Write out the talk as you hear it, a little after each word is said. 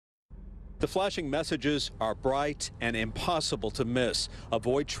The flashing messages are bright and impossible to miss.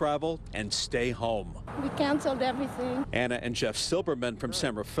 Avoid travel and stay home. We canceled everything. Anna and Jeff Silberman from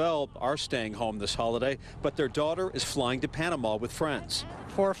San Rafael are staying home this holiday, but their daughter is flying to Panama with friends.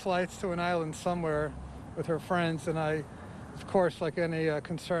 4 flights to an island somewhere with her friends, and I, of course, like any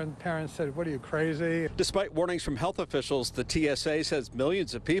concerned parent, said, "What are you, crazy?" Despite warnings from health officials, the TSA says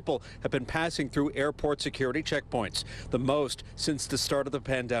millions of people have been passing through airport security checkpoints, the most since the start of the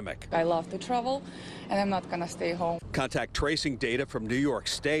pandemic. I love to travel, and I'm not going to stay home. Contact tracing data from New York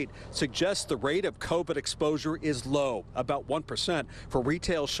State suggests the rate of COVID exposure is low, about 1% for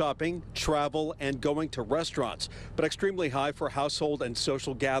retail shopping, travel, and going to restaurants, but extremely high for household and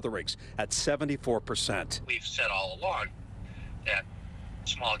social gatherings at 74%. We've said all along that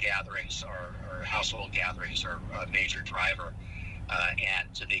small gatherings or household gatherings are a major driver,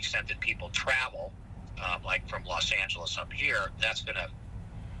 and to the extent that people travel, like from Los Angeles up here, that's going to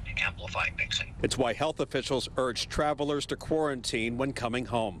amplify mixing. It's why health officials urge travelers to quarantine when coming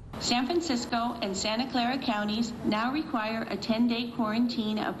home. San Francisco and Santa Clara counties now require a 10-day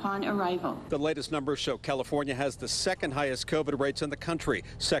quarantine upon arrival. The latest numbers show California has the second highest COVID rates in the country,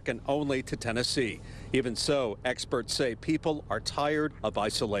 second only to Tennessee. Even so, experts say people are tired of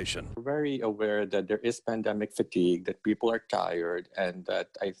isolation. We're very aware that there is pandemic fatigue, that people are tired, and that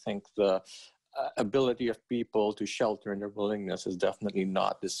I think the ability of people to shelter and their willingness is definitely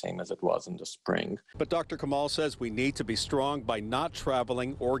not the same as it was in the spring. But Dr. Kamal says we need to be strong by not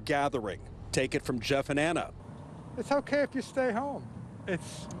traveling or gathering. Take it from Jeff and Anna. It's okay if you stay home.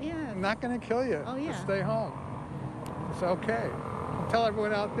 It's not going to kill you to stay home. It's okay. Tell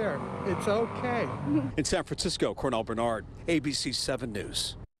everyone out there, it's okay. In San Francisco, Cornell Bernard, ABC 7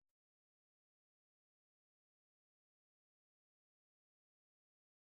 News.